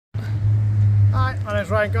Hi, my name is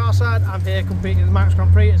Ryan Garside. I'm here competing in the Manx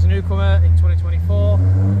Grand Prix as a newcomer in 2024.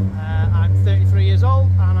 I'm 33 years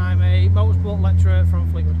old and I'm a motorsport lecturer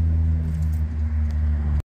from Fleetwood.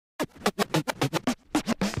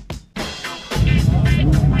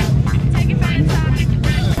 Take your time, Sam.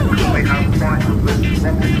 We have flight with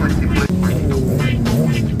 120.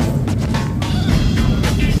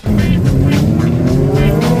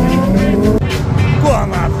 Go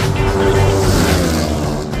on, lad!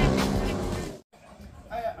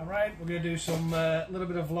 Hiya, I'm Ryan. We're going to do some little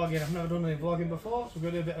bit of vlogging. I've never done any vlogging before, so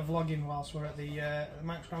we're going to do a bit of vlogging whilst we're at the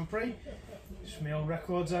Manx Grand Prix. Just my own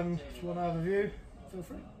records, and if you want to have a view, feel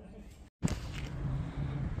free.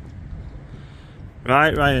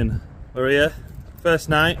 Right, Ryan, we're here. First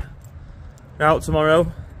night. We're out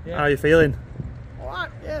tomorrow. Yeah. How are you feeling?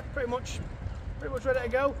 Alright, yeah, pretty much ready to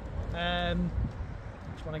go.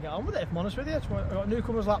 Just want to get on with it, if I'm honest with you. I've got a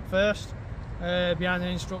newcomer's lap first, behind an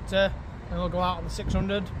instructor, and we'll go out on the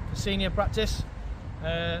 600 for senior practice.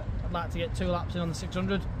 I'd like to get 2 laps in on the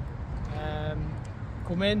 600.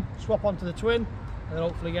 Come in, swap onto the twin, and then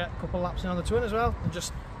hopefully get a couple of laps in on the twin as well, and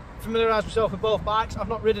just familiarise myself with both bikes. I've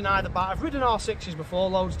not ridden either bike. I've ridden R6s before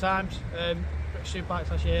loads of times, British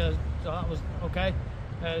Superbikes last year, so that was okay.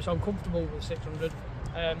 So I'm comfortable with the 600.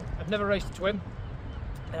 I've never raced a twin.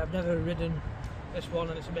 I've never ridden this one,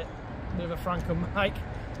 and it's a bit of a Franken bike,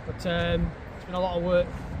 but it's been a lot of work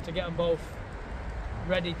to get them both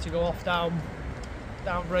ready to go off down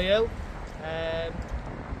Bray Hill.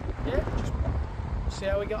 Yeah, just see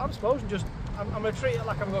how we get on, I suppose, and just I'm going to treat it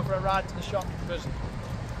like I'm going for a ride to the shop, because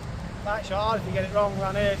life's hard if you get it wrong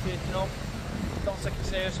around here, if you know, don't take it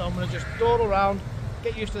serious. So I'm going to just dawdle around,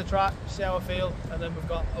 get used to the track, see how I feel, and then we've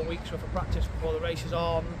got a week's worth of practice before the race is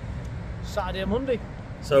on Saturday and Monday.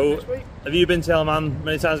 So, have you been to El Man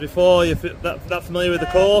many times before? Are you that familiar with the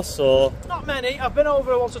course, or? Not many. I've been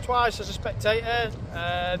over once or twice as a spectator.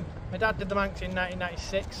 My dad did the Manx in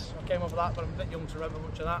 1996. So I came over that, but I'm a bit young to remember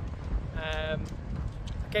much of that. I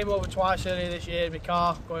came over twice earlier this year in my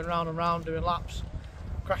car, going round and round doing laps.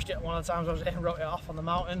 Crashed it one of the times I was there and wrote it off on the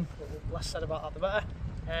mountain. But less said about that, the better.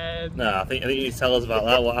 No, I think you need to tell us about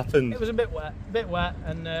that. What happened? It was a bit wet,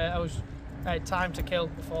 and I had time to kill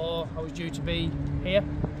before I was due to be here,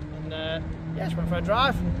 and yeah, just went for a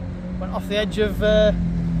drive. Went off the edge of the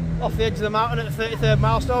mountain at the 33rd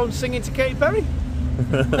milestone, singing to Katy Perry.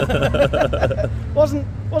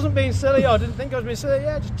 wasn't being silly, or didn't think I was being silly.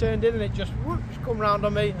 Yeah, just turned in and it just come round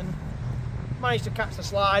on me, and managed to catch the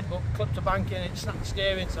slide, but clipped a bank and it snapped the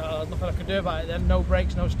steering. So there's nothing I could do about it then. No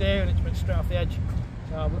brakes, no steering. It just went straight off the edge.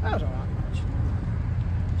 So that was alright.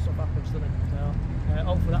 Stuff happens, doesn't it? So,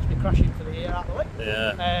 hopefully that's me crashing for the year out of the way.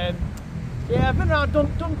 Yeah. Yeah, I've been around,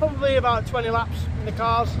 done probably about 20 laps in the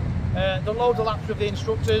cars. Done loads of laps with the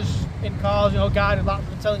instructors in cars, you know, guided laps,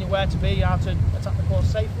 and telling you where to be, how to attack the course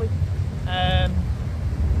safely.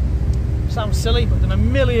 Sounds silly, but done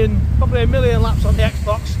probably a million laps on the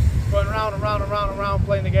Xbox, going round and round and round and round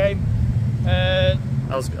playing the game. I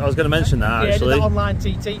was going to mention that, yeah, actually. I did that online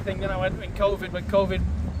TT thing, then I went when COVID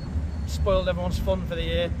spoiled everyone's fun for the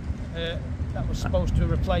year. That was supposed to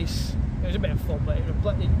replace. It was a bit of fun, but you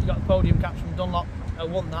got the podium caps from Dunlop. I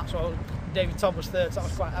won that, so David Todd was third. So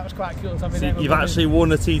that was quite cool. So you've actually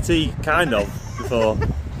won a TT, kind of, before.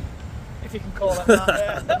 If you can call it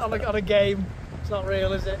that, yeah. on a game, it's not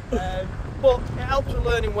real, is it? But it helps with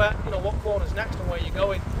learning where, you know, what corner's next and where you're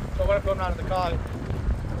going. So when I'm going around in the car, it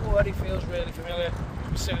already feels really familiar.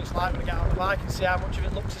 Just see what it's like when I get out of the bike and see how much of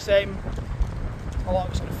it looks the same. A lot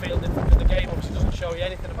of it's going to feel different, because the game obviously doesn't show you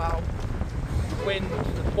anything about the wind,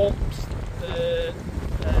 the bumps, the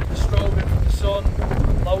strobing from the sun,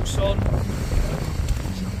 low sun.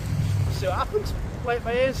 See what happens. Play it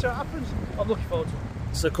by ear, see what happens. I'm looking forward to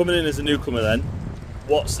it. So coming in as a newcomer then,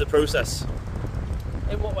 what's the process?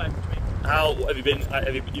 In what way? How have you been?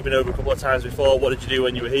 You've been over a couple of times before. What did you do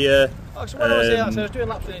when you were here? Oh, so when I was here, so I was doing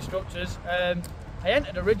laps with the instructors. I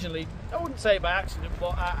entered originally, I wouldn't say by accident,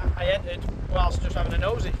 but I entered whilst just having a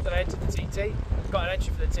nosy. Then I entered the TT, got an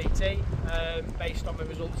entry for the TT based on my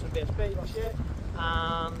results in BSP last year,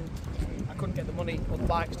 and I couldn't get the money on the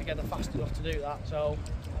bikes together fast enough to do that, so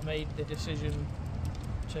I made the decision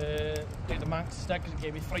to do the Manx instead, because it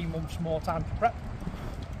gave me 3 months more time to prep,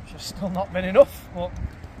 which has still not been enough, but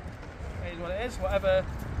it is what it is. Whatever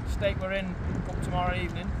state we're in up tomorrow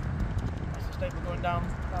evening, that's the state we're going down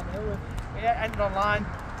the hill with. But yeah, entered online,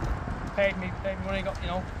 paid me money, got, you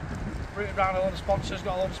know, routed around a lot of sponsors,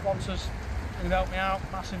 got a lot of sponsors who helped me out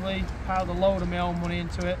massively, piled a load of my own money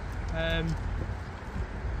into it. I'd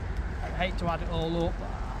hate to add it all up, but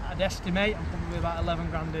I'd estimate I'm probably about 11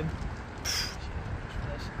 grand in.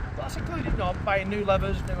 That's including buying new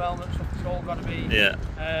levers, new helmets, stuff. It's all got to be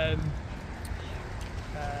like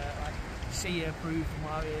CE approved and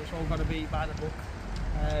what have you. It's all got to be by the book.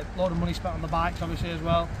 Load of money spent on the bikes, obviously, as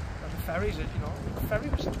well. And the ferries, the ferry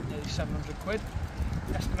was nearly 700 quid.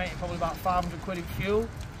 Estimating probably about 500 quid in fuel.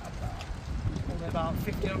 Probably about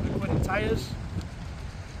 1,500 quid in tyres.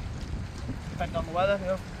 Depending on the weather,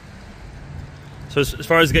 So as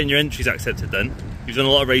far as getting your entries accepted then, you've done a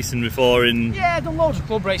lot of racing before in... Yeah, I've done loads of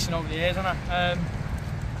club racing over the years, haven't I?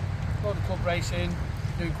 Loads of club racing,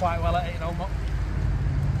 doing quite well at it,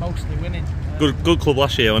 mostly winning. Good club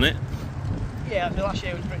last year, wasn't it? Yeah, last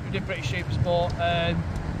year we did British Super Sport. There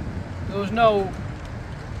was no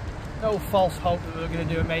false hope that we were going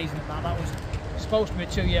to do amazing at that. That was supposed to be a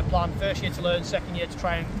 2-year plan. First year to learn, second year to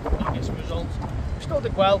try and get some results. We still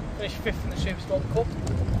did well, finished 5th in the Super Sport Cup.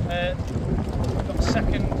 Got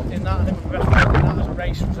second in that, I think we were best result in that as a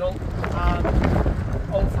race result. And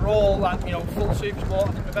overall, full Super Sport,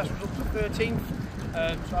 I think the best result was 13th.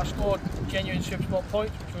 So I scored genuine Super Sport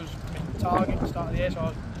points, which was my target at the start of the year, so I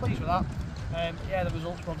was pleased with that. Yeah, the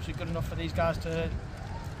results were obviously good enough for these guys to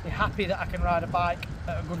be happy that I can ride a bike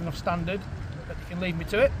at a good enough standard that they can lead me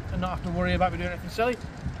to it and not have to worry about me doing anything silly.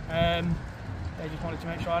 They just wanted to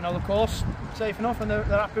make sure I know the course safe enough, and they're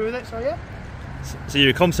happy with it, so yeah. So you're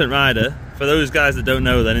a competent rider. For those guys that don't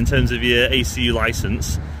know then, in terms of your ACU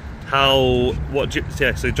licence, so do you want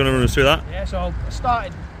to run us through that? Yeah, so I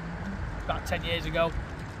started about 10 years ago.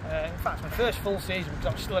 In fact, my first full season, because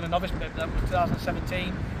I was still in a novice bib then, was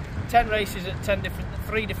 2017. 10 races at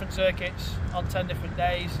 3 different circuits on 10 different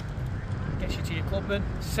days. Gets you to your clubman.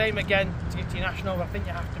 Same again to get to your national. I think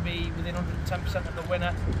you have to be within 110% of the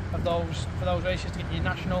winner of for those races to get to your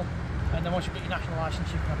national. And then once you've got your national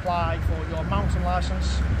licence, you can apply for your mountain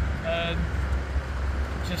licence.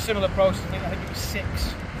 It's a similar process. I think it was 6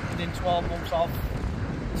 within 12 months of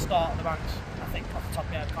the start of the Manx. I think off the top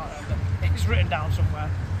of my head, I can't remember. It's written down somewhere.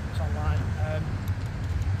 It's online.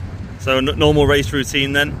 So normal race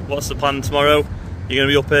routine then. What's the plan tomorrow? You're going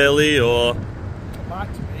to be up early or? Come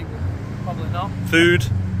back to me, but probably not. Food?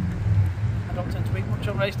 I don't tend to eat much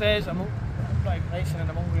on race days. I'm not even racing and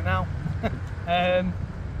I'm hungry now.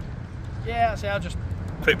 Yeah, I'll just...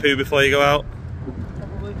 Quick poo before you go out?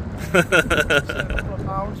 Probably. A couple of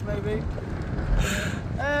pounds maybe.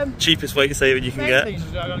 Cheapest weight saving you can get? Things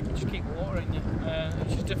is I've got to just keep water in you.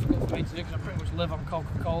 Which is difficult for me to do because I pretty much live on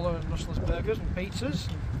Coca-Cola and Rustler's burgers and pizzas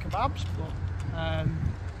and kebabs. But,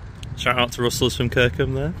 shout out to Rustlers from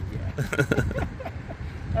Kirkham there.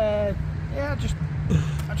 Yeah. I'm just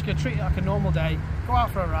going to treat it like a normal day. Go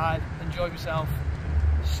out for a ride, enjoy myself,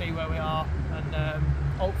 see where we are, and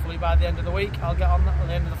hopefully by the end of the week I'll get on that, at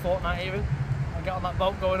the end of the fortnight even, I'll get on that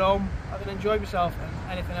boat going home, having enjoyed myself,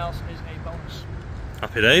 and anything else is a bonus.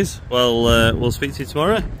 Happy days. Well, we'll speak to you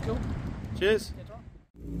tomorrow. Cool. Cheers. Get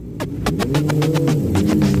on.